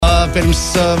pirms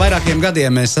vairākiem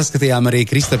gadiem mēs saskatījām arī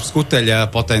Kristapa Skuteļa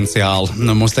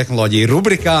potenciālu mūsu tehnoloģiju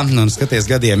rubrikā. Un skaties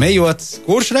gadiem ejot,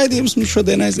 kurš raidījums mums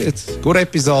šodien aiziet? Kur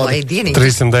epizode?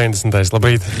 390.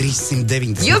 Labrīt.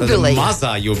 390. Jubileja.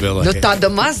 Mazā jubileja. Nu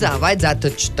tāda mazā vajadzētu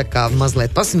taču tā kā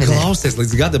mazliet pasminēt. Klausies,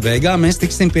 līdz gada beigām mēs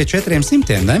tiksim pie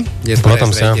 400, ne? Ja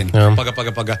Protams, jā.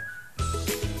 Paga.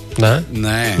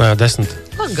 Nē, 10.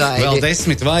 Pagaidi. Vēl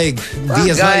 10 vajag.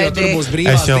 Diez vai jau tur būs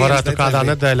brīvās. Es jau varētu kādā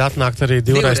nedēļā atnākt arī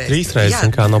 2-3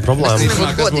 reizes, kā nav problēma.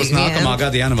 Kas būs nākamā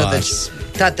gada janvārs.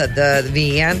 Tātad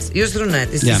viens, jūs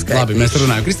runājat, es Jā, labi, mēs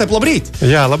runājam. Kristap, labrīt!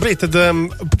 Jā, labrīt. Tad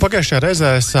pagājušajā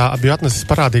reizē es biju atnesis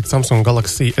parādīt Samsung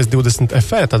Galaxy S20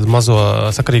 FE, tādu mazo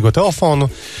sakarīgo telefonu.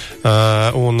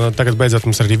 Un tagad beidzot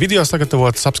mums arī video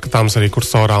sagatavots, apskatāms arī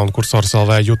kursorā un kursors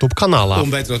LV YouTube kanālā.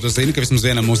 Un beidzot uz zinu, ka vismaz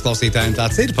vienam mūsu klausītājiem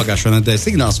tāds ir. Pagājušo nedēļu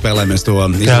signālu spēlē mēs to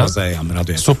izlasējām.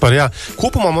 Super, jā.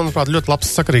 Kopumā, manuprāt, ļoti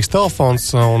labs sakarīgs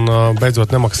telefons un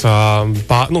beidzot nemaksā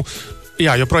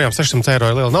Jā, joprojām 600 eiro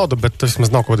ir liela nauda, bet tas vismaz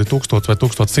nav kaut kādi 1000 vai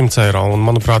 1100 eiro. Un,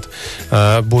 manuprāt,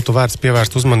 būtu vērts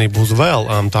pievērst uzmanību uz vēl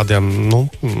tādiem,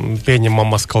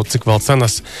 pieņemamas kaut cik vēl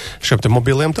cenas šiem te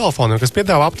mobiliem telefoniem, kas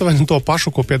piedāvā aptuveni to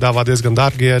pašu, ko piedāvā diezgan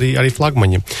dārgie arī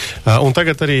flagmaņi. Un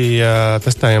tagad arī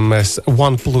testējam mēs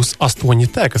OnePlus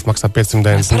 8T, kas maksā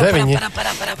 599.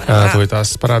 To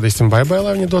tās parādīsim Baibai,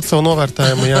 lai viņi dod savu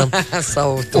novērtējumu, jā.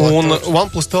 Un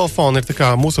OnePlus telefoni ir tā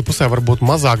kā mūsu pusē varbūt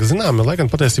mazāk zināmi, lai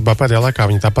gan patiesībā pēdējā laikā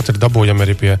viņi tāpat ir dabūjami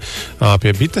arī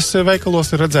pie bites veikalos,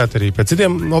 ir redzēti arī pie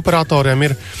citiem operatoriem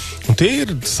ir. Un tie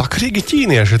ir sakarīgi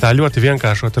ķīnieši, tā ļoti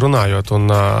vienkāršot runājot.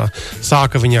 Un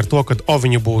sāka viņi ar to, ka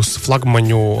viņu būs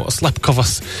flagmaņu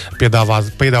slepkavas,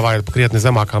 piedāvājot pa krietni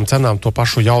zemākām cenām to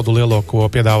pašu jaudu lielo, ko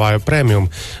piedāvāja premium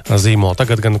zīmolu.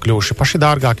 Tagad gan kļuvuši paši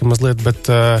dārgāki mazliet,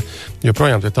 bet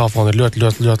joprojām tie telefoni ir ļoti,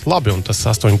 ļoti, ļoti labi. Un tas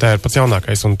 8T ir pats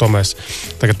jaunākais. Un to mēs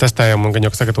tagad testējam un gan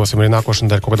jau sagatavosim arī nākošajā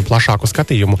nedēļā kaut kādu plašāku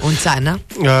skatījumu. Un cena?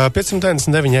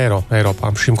 599 eiro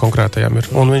Eiropā šim konkrētajam ir.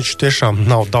 Un viņš tiešām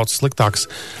nav daudz sliktāks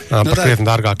par krietni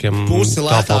dārgākiem pusi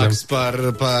telefoniem. Lētāks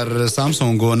par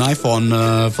Samsung un iPhone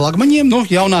flagmaņiem,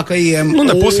 jaunākajiem.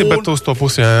 Ne pusi, bet uz to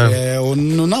pusi, jā.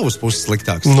 Un nav uz pusi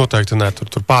sliktāks. Noteikti nē,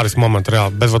 tur pāris momenti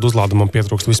reāli bezvadu uzlādumam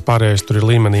pietrūkst, vispārējais tur ir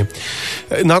līmenī.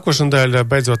 Nākošā nedēļa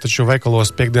beidzot taču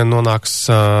veikalos piekdien nonāks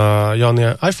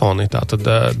jaunie iPhone,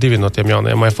 tātad 2 no tiem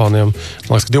jaunajiem iPhoneiem,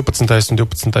 man liekas, 12. un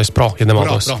 12. Pro, ja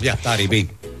nemaldos. Jā, tā arī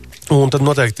bija. Un tad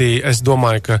noteikti es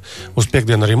domāju, ka uz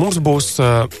piekdienu arī mums būs,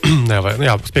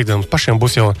 uz piekdienu mums pašiem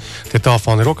būs jau tie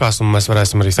telefoni rokās, un mēs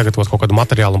varēsim arī sagatavot kaut kādu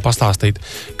materiālu un pastāstīt,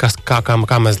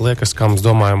 kā mēs liekas, kā mums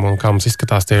domājam un kā mums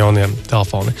izskatās tie jaunie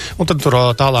telefoni. Un tad tur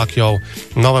tālāk jau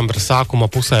novembra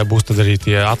sākuma pusē būs tad arī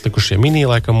tie atlikušie mini,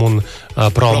 laikam, un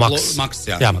Pro Max.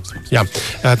 Jā.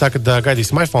 Tā, kad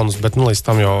gaidīsim iPhone'us, bet līdz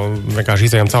tam jau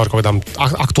vienkārši izējām cauri kaut kādām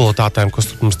aktualitātēm,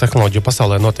 kas mums tehnoloģiju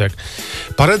pasaulē notiek.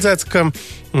 Paredzēts, ka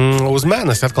uz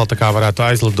mēnesi atkal tā kā varētu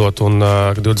aizlidot un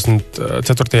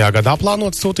 24. gadā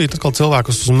plānot sūtīt atkal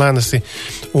cilvēkus uz mēnesi.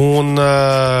 Un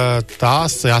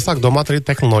tās jāsāk domāt arī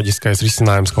tehnoloģiskais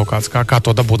risinājums kaut kāds, kā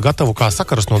to dabūt gatavu, kā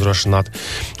sakarus nodrošināt.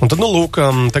 Un tad,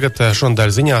 tagad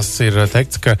šonadēļ ziņās ir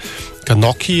teikts, ka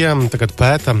Nokia tagad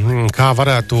pēta, kā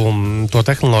varētu to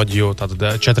tehnoloģiju,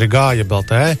 tātad 4G, jeb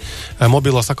LTE,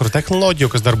 mobilo sakaru tehnoloģiju,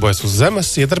 kas darbojas uz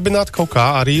zemes, iedarbināt kaut kā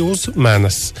arī uz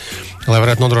mēnesi. Lai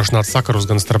varētu nodrošināt sakarus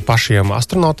gan starp pašiem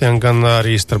astronautiem, gan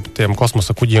arī starp tiem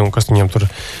kosmosa kuģiem, kas viņiem tur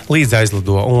līdzi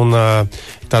aizlido. Un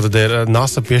tātad ir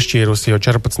NASA piešķīrusi jau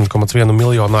 14,1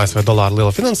 miljonu ASV dolāru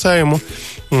lielu finansējumu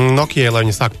Nokijai, lai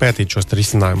viņi sāk pētīt šos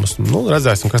risinājumus.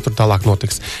 Redzēsim, kas tur tālāk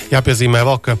notiks. Jāpiezīmē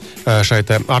vēl, ka šai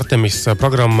te Artemis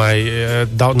programmai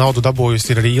naudu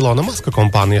dabūjusi ir arī Ilona Maska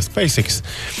kompānija SpaceX,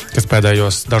 kas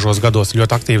pēdējos dažos gados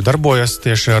ļoti aktīvi darbojas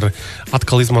tieši ar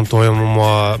atkal izmantojumu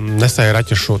nesēju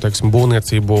raķešu,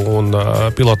 būvniecību un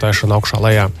pilotēšanu augšā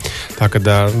lejā. Tā, kad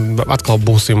atkal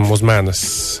būsim uz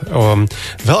mēnesi.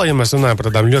 Vēl, ja mēs runājam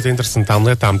par tādām ļoti interesantām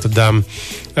lietām, tad,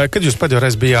 kad jūs pēdējo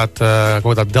reizi bijāt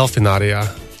kaut kādā delfinārijā?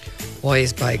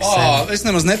 Es baigi sen. Es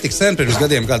nemaz netiku sen, pirms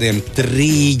gadiem kādiem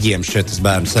 3 šeit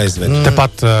bērnus aizvedu.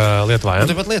 Tepat Lietuvā, jā?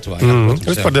 Tepat Lietuvā, jā.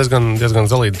 Vispār diezgan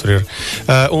zelīdi tur ir.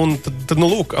 Un tad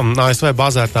ASV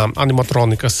bāzētā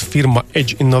animatronikas firma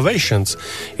Edge Innovations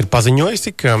ir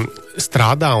paziņojusi, ka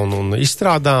strādā un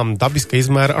izstrādā dabiska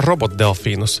izmēra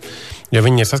robotdelfīnus. Jo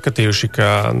viņi ir saskatījuši, ka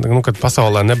kad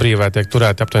pasaulē nebrīvē tiek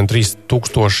turēti aptuveni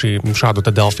 3000 šādu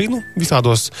te delfīnu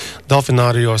visādos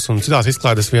delfinārijos un citās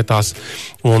izklaides vietās,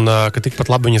 un ka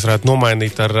tikpat labi viņas varētu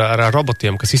nomainīt ar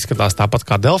robotiem, kas izskatās tāpat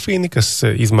kā delfīni, kas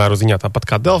izmēru ziņā tāpat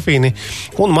kā delfīni,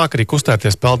 un māk arī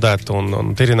kustēties, peldēt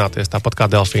un tirināties tāpat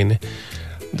kā delfīni.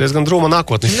 diezgan drūma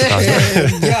nākotne izskatās.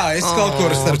 Jā, es kaut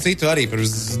kur starp citu arī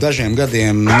pirms dažiem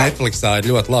gadiem Netflixā ir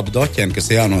ļoti labi doķeni,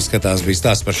 kas jānoskatās, bija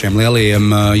stāsts par šiem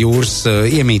lielajiem jūras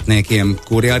iemītniekiem,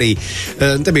 kuri arī,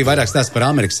 te bija vairāk stāsts par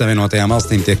Amerikas Savienotajām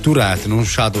valstīm tiek turēti,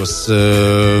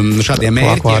 šādiem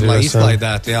mērķiem, lai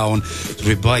izklaidētu, jā, un tur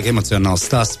bija baigi emocionāls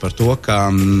stāsts par to, ka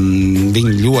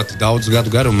viņi ļoti daudz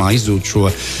gadu garumā izzūd šo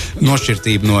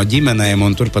nošķirtību no ģimenēm,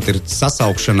 un tur pat ir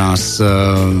sasaukšanās,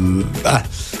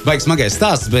 baigi smagais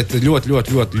stāsts, bet ļoti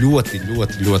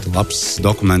labs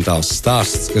dokumentāls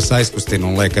stāsts, kas aizkustina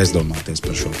un liek aizdomāties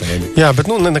par šo tēmu. Jā, bet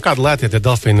nekāda lētie tie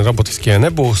delfīni robotiskie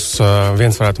nebūs.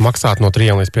 Viens varētu maksāt no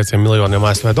 3 līdz 5 miljoniem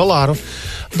ASV dolāru,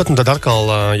 bet tad atkal,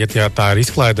 ja tā ir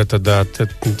izklaide, tad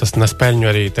tas nespeļņu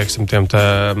arī, teiksim, tiem te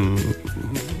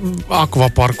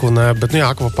akvaparku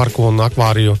un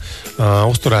akvāriju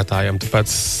uzturētājiem, tāpēc,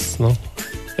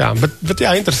 jā, bet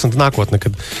jā, interesanti nākotne,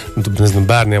 kad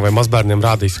bērniem vai mazbērniem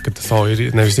rādīs, ka tas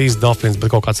ir nevis īsts delfīns,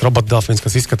 bet kaut kāds robota delfīns,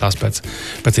 kas izskatās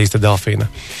pēc īsta delfīna.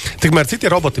 Tikmēr citi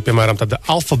roboti, piemēram, tad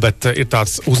Alphabet ir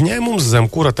tāds uzņēmums, zem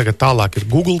kura tagad tālāk ir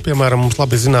Google, piemēram, mums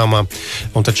labi zināmā,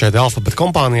 un tad šeit Alphabet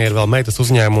kompānija ir vēl meitas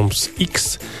uzņēmums X,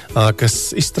 kas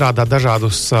izstrādā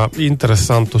dažādus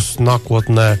interesantus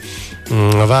nākotnē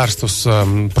vērstus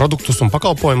produktus un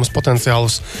pakalpojumus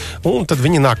potenciālus, un tad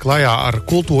viņi nāk klajā ar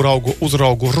kultūra augu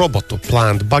uzraugu robotu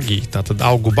Plant Buggy, tātad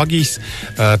augu bagīs,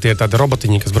 tie tādi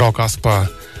robotiņi, kas braukās pa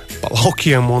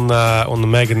laukiem un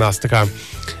mēģinās tā kā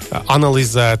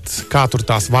analizēt, kā tur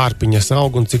tās vārpiņas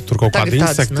aug un cik tur kaut kādi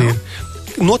insekti ir.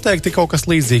 Noteikti kaut kas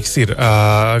līdzīgs ir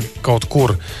kaut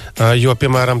kur, jo,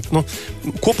 piemēram,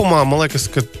 kopumā man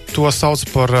liekas, ka to sauc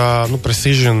par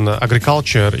precision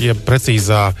agriculture, jeb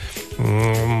precīzā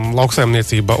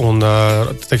lauksaimniecība un,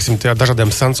 teiksim, tie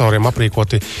dažādiem sensoriem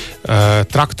aprīkoti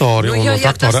traktori un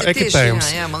traktora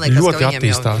ekipējums ļoti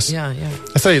attīstās. Jā.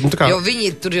 Es arī, jo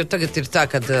viņi tur jau tagad ir tā,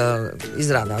 kad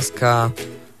izrādās, ka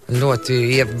ļoti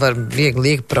var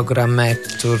viegli ieprogrammēt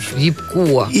tur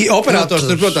jebko. Operators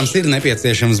tur, protams, ir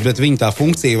nepieciešams, bet viņa tā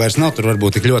funkcija vairs nav tur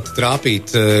varbūt tik ļoti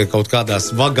trāpīt kaut kādās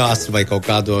vagās vai kaut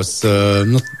kādos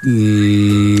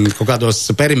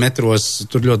perimetros.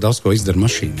 Tur ļoti daudz ko izdara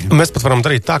mašīna. Ja? Mēs pat varam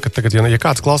darīt tā, ka tagad, ja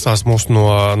kāds klausās mūs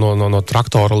no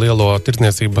traktora lielo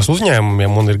tirdzniecības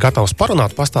uzņēmumiem un ir gatavs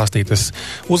parunāt, pastāstīt, es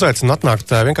uzaicinu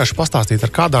atnākt vienkārši pastāstīt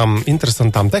ar kādām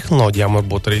interesantām tehnoloģijām,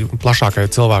 varbūt arī plašākai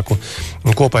cilvēku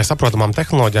kopā saprotamām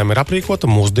tehnoloģijām ir aprīkota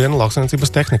mūsdienu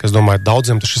lauksaimniecības tehnika. Es domāju,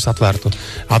 daudziem tas šis atvērtu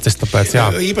acis, tāpēc, jā.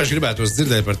 Īpaši gribētos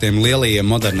dzirdēt par tiem lielajiem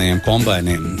modernajiem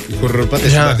kombainiem, kur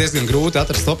patiesībā diezgan grūti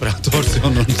atrast operators,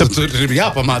 un tur ir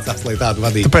jāpamācās, lai tādu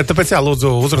vadītu. Tāpēc, jā,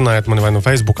 lūdzu, uzrunājiet mani vai no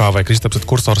Facebookā vai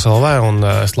Kristaps@kursors.lv, un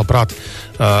es labprāt,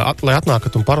 lai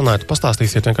atnākat un parunājat,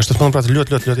 pastāstīsiet, vienkārši tas, manuprāt, ir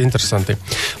ļoti interesanti.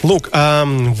 Lūk,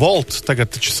 Volt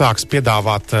tagad taču sāks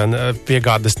piedāvāt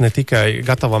piegādes ne tikai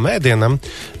gatavam ēdienam,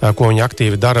 ko viņi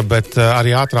aktīvi dara, bet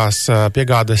arī ātrās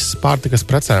piegādes pārtikas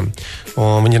precēm.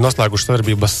 Un viņi ir noslēguši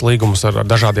sadarbības līgumus ar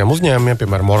dažādiem uzņēmumiem,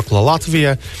 piemēram, Orkla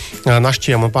Latvija,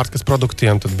 našķiem un pārtikas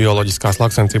produktiem, tad bioloģiskās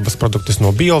lauksaimniecības produktus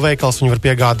no bioveikals viņi var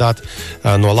piegādāt,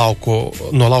 no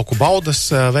lauku baudas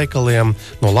veikaliem,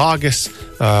 no Lāges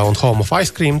un Home of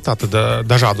Ice Cream, tātad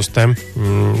dažādus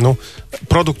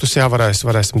produktus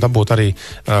varēsim dabūt arī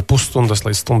pusstundas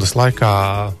līdz stundas laikā,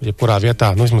 jebkurā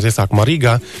vietā, vismaz iesākumā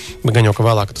Rīgā, bet gan jau, ka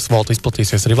vēlāk tas Volt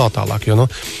izplatīsies arī vēl tālāk, jo,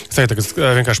 es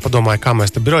vienkārši padomāju, kā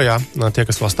mēs te birojā, tie,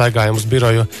 kas vēl staigājam uz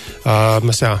biroju,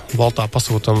 mēs, Voltā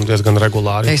pasūtam diezgan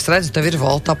regulāri. Es redzu, tev ir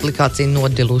Volta aplikācija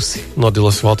nodilusi.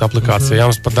 Nodilusi Volta aplikācija, jā,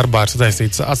 mums pat darbā ir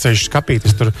sataisīts atsevišķs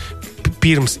kapītis tur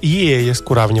pirms ieejas,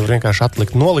 kurā viņi var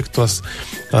vienkārši nolikt tos,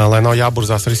 lai nav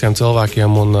jāburzās ar visiem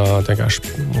cilvēkiem un vienkārši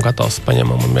gatavs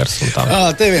paņemam un miers un tā.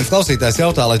 Te viens klausītājs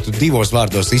jautā, lai tu 2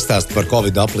 vārdos izstāsti par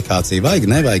Covid aplikāciju. Vajag,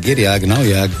 nevajag, ir jēga, nav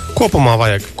jēga? Kopumā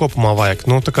vajag.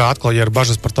 Tā kā atkal, ja ir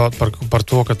bažas par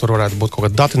to, ka tur varētu būt kaut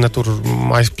kāda dati netur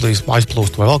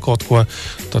aizplūst vai vēl kaut ko,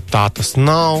 tad tā tas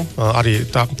nav. Arī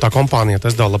tā kompānija,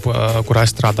 kur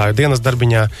es strādāju dienas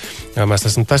darbiņā, mēs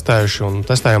esam testējuši un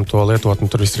testējam to lietotni,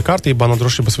 tur viss ir kārtībā no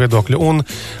drošības viedokļa, un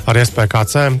ar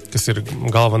SPKC, kas ir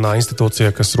galvenā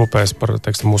institūcija, kas rūpējas par,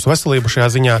 teiksim, mūsu veselību šajā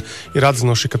ziņā, ir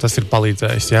atzinuši, ka tas ir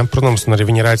palīdzējis. Ja? Protams, un arī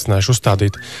viņi ir aicinājuši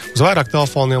uzstādīt uz vairāk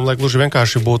telefoniem, lai gluži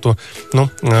vienkārši būtu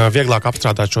vieglāk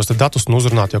apstrādāt šos datus un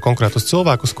uzrunāt jau konkrētus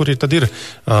cilvēkus, kuri tad ir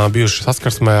bijuši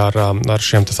saskarsmē ar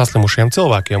šiem saslimušiem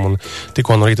cilvēkiem. Un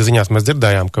tikko no rīta ziņās mēs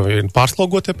dzirdējām, ka ir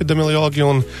pārslogoti epidemiologi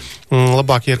un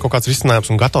labāk, ja ir kaut kāds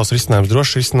risinājums un gatavs risinājums,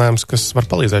 drošs risinājums, kas var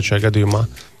palīdzēt šajā gadījumā.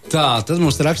 Tā, tad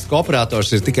mums raksta, ka operators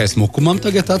ir tikai smukumam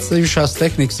tagad atsevišķās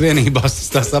tehnikas vienībās,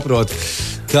 es tā saprotu.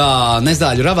 Kā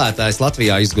nezāļu ravētājs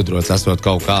Latvijā izgudrots esot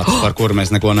kaut kāds, par kuru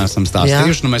mēs neko neesam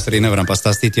stāstījuši. Nu, mēs arī nevaram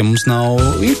pastāstīt, ja mums nav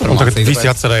informācija. Un tagad visi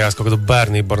atcerējās kaut kādu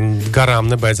bērnību ar garām,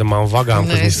 nebeidzamām vagām,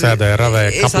 kad viņi sēdēja,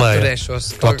 ravēja, kaplēja.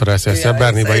 Tu atturēsies, ja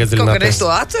bērnībā iedziļināties. Es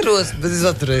to atceros, bet es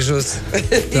atturēšos.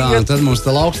 Tā, un tad mums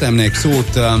tā lauksaimnieki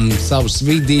sūta savus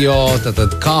video,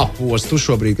 tad kāpostu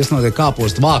šobrīd, kas notiek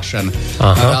kāpostu vākšana.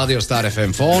 Radio Star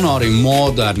FM fonā, arī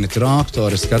moderni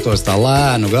traktori, skatos tā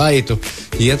lēnu gaitu,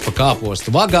 iet pa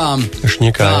kāpostu vagām.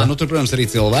 Šņikā, jā. Nu, tur, protams, arī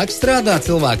cilvēki strādā,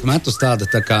 cilvēki met uz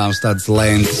tādas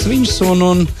lentas viņus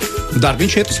un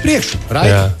darbiņš iet uz priekšu.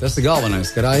 Raiti, tas ir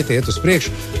galvenais, ka raiti iet uz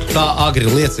priekšu. Tā agri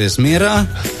liecies mierā.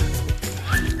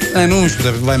 Nu,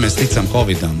 vai mēs ticam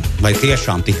Covidam? Vai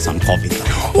tiešām ticam Covidam?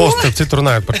 Starp citu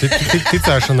runājot par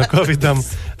ticēšanu Covidam,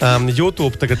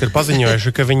 YouTube tagad ir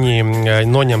paziņojuši, ka viņi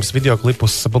noņems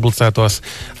videoklipus publicētos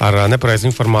ar nepareizu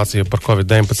informāciju par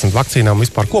Covid-19 vakcīnām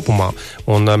vispār kopumā.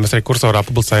 Un mēs arī kursorā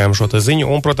publicējām šo te ziņu,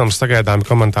 un, protams, sagaidām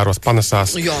komentāros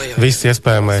panesās viss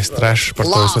iespējamais trešs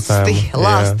par to visu tēmu.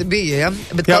 Lāsti bija, ja?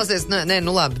 Bet klausies,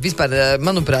 nu labi, vispār,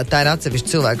 manuprāt, tā ir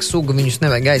atsevišķa cilvēku suga, viņus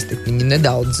nevajag aiztikt, viņi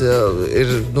nedaudz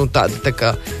ir, tādi tā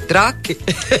kā traki.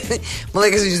 Man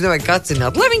liekas, viņus nevajag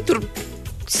kacināt, lai viņi tur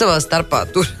savā starpā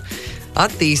tur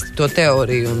attīsti to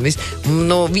teoriju un viss.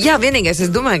 Nu, jā, vienīgais, es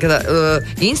domāju, ka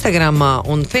Instagramā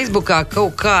un Facebookā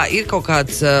ir kaut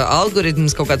kāds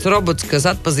algoritms, kaut kāds robots, kas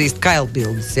atpazīst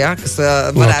kailbildes, ja? Kas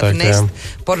varētu nest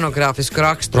pornogrāfisku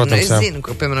raksturu. Protams, es zinu,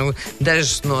 ka, piemēram,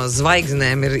 dažas no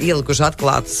zvaigznēm ir ielikuši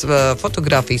atklātas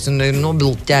fotogrāfijas un ir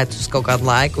nobilķētas uz kaut kādu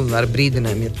laiku un ar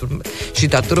brīdinēm, ja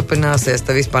šitā turpināsies,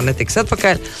 tad vispār netiks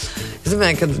atpakaļ. Es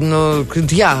domāju, ka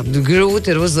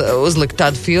grūti ir uzlikt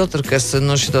tādu filtru, kas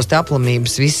no šitos te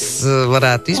aplamības viss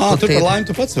varētu izplatīt. Tu par laimi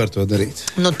tu pats var to darīt.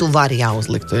 Nu, tu vari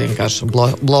jāuzlikt vienkārši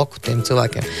bloku tiem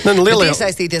cilvēkiem. Bet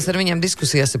iesaistīties ar viņiem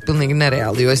diskusijās ir pilnīgi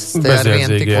nereāli, jo es ar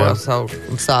vienu tikko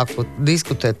sāku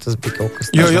diskutēt, tas bija kaut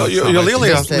kas. Jo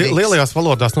lielajās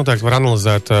valodās noteikti var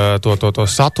analizēt to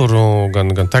saturu,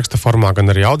 gan teksta formā,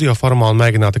 gan arī audio formā un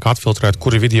mēģināt atfiltrēt,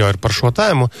 kuri video ir par šo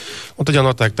tēmu. Un tad jau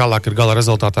noteikti tālāk ir gala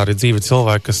rezultātā arī dzīvi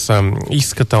cilvēki, kas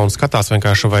izskata un skatās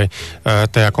vienkārši, vai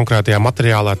tajā konkrētajā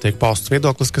materiālā tiek pausts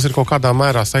viedoklis, kas ir kaut kādā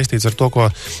mērā saistīts ar to, ko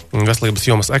veselības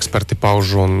jomas eksperti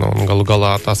pauž un galu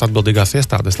galā tās atbildīgās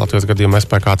iestādes, Latvijas gadījumā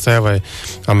SPKC vai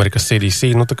Amerikas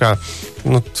CDC.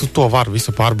 To var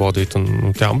visu pārbaudīt. Un,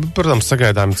 protams,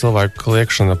 sagaidām cilvēku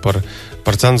kliekšana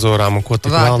par cenzūrām un ko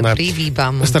tik vēl ne.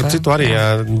 Brīvībām. Es starp citu arī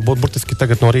burtiski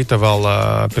tagad no rīta vēl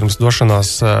pirms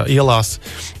došanās ielās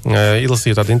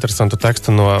izlasīju tādu interesantu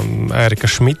tekstu no Ērika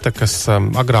Šmita, kas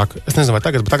agrāk, es nezinu vai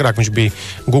tagad, bet agrāk viņš bija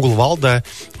Google valdē.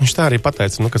 Viņš tā arī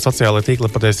pateica, ka sociālai tīkli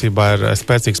patiesībā ir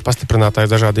spēcīgs pastiprinātājs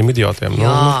dažādiem idiotiem.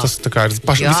 Tas tā kā ir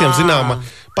visiem zināma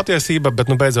patiesība, bet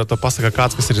beidzot to pasaka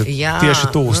kāds, kas ir tieši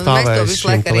tuvu stāvējis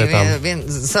šīm lietām.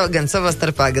 Gan savā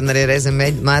starpā, gan arī reizēm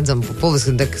mēdzam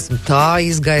populiski, kas tā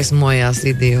izgaismojās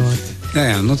idioti.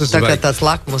 Jā, tas tā kā tāds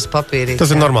lakmus papīrīts.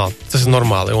 Tas ir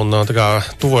normāli. Un tā kā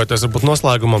tuvojoties varbūt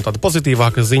noslēgumam tāda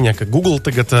pozitīvāka ziņa, ka Google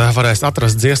tagad varēs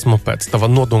atrast dziesmu pēc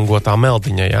tava nodungotā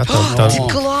meldiņa. Jā,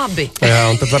 cik labi! Jā,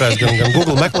 un tad varēs gan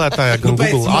Google meklētājā, gan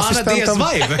Google asistentam.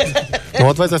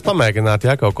 Vajadzēs pamēģināt,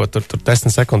 kaut ko tur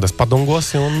 10 sekundes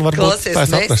padungosi un varbūt spēs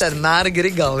atrast. Mēs ar Māri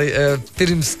Grigali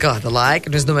pirms kāda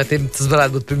laika, un es domāju, tas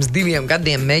varētu būt pirms 2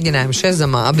 gadiem mēģinājumi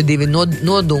Šezamā, abi divi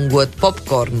nodungot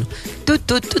popkornu.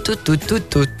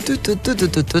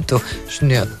 Viņš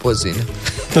neatpozina.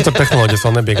 Tur tehnoloģijas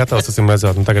vēl nebija gatavas, tas ir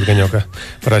redzot, un tagad gan jau, ka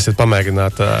varēsiet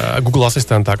pamēģināt Google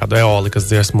asistentā kādu eolikas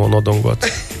dziesmu nodungot.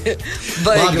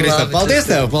 Labi, Kristā, paldies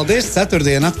tev, paldies.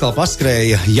 Ceturtdien atkal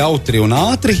paskrēja jautri un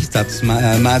ātri, tāds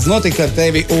mēdz notika ar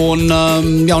tevi, un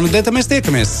jaunadēļ mēs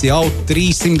tiekamies jau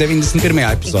 391.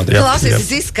 epizodē. Klausies,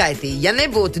 es izskaitīju, ja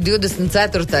nebūtu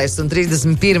 24. un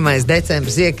 31.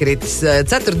 decembris iekritis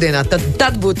ceturtdienā,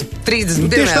 tad būtu 31.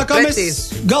 Tieši tā kā mēs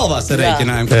galvā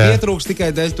sarēķinājām, ka pietrūks tikai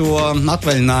dēļ to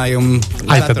atvaļinājumu.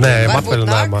 Tad nē, varbūt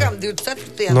nākam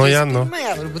 24.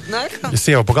 varbūt nākam. Es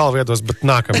jau pa galvu viedos, bet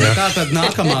nākam, jā. Tātad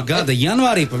nākamā gada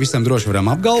janvārī pavisam droši varam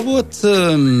apgalvot,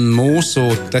 mūsu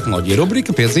tehnoloģija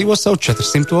rubrika piedzīvo savu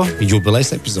 400.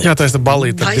 jubilejas epizodi. Jā, tā ir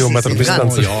balīta ar 2 metru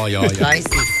distanci. Jā.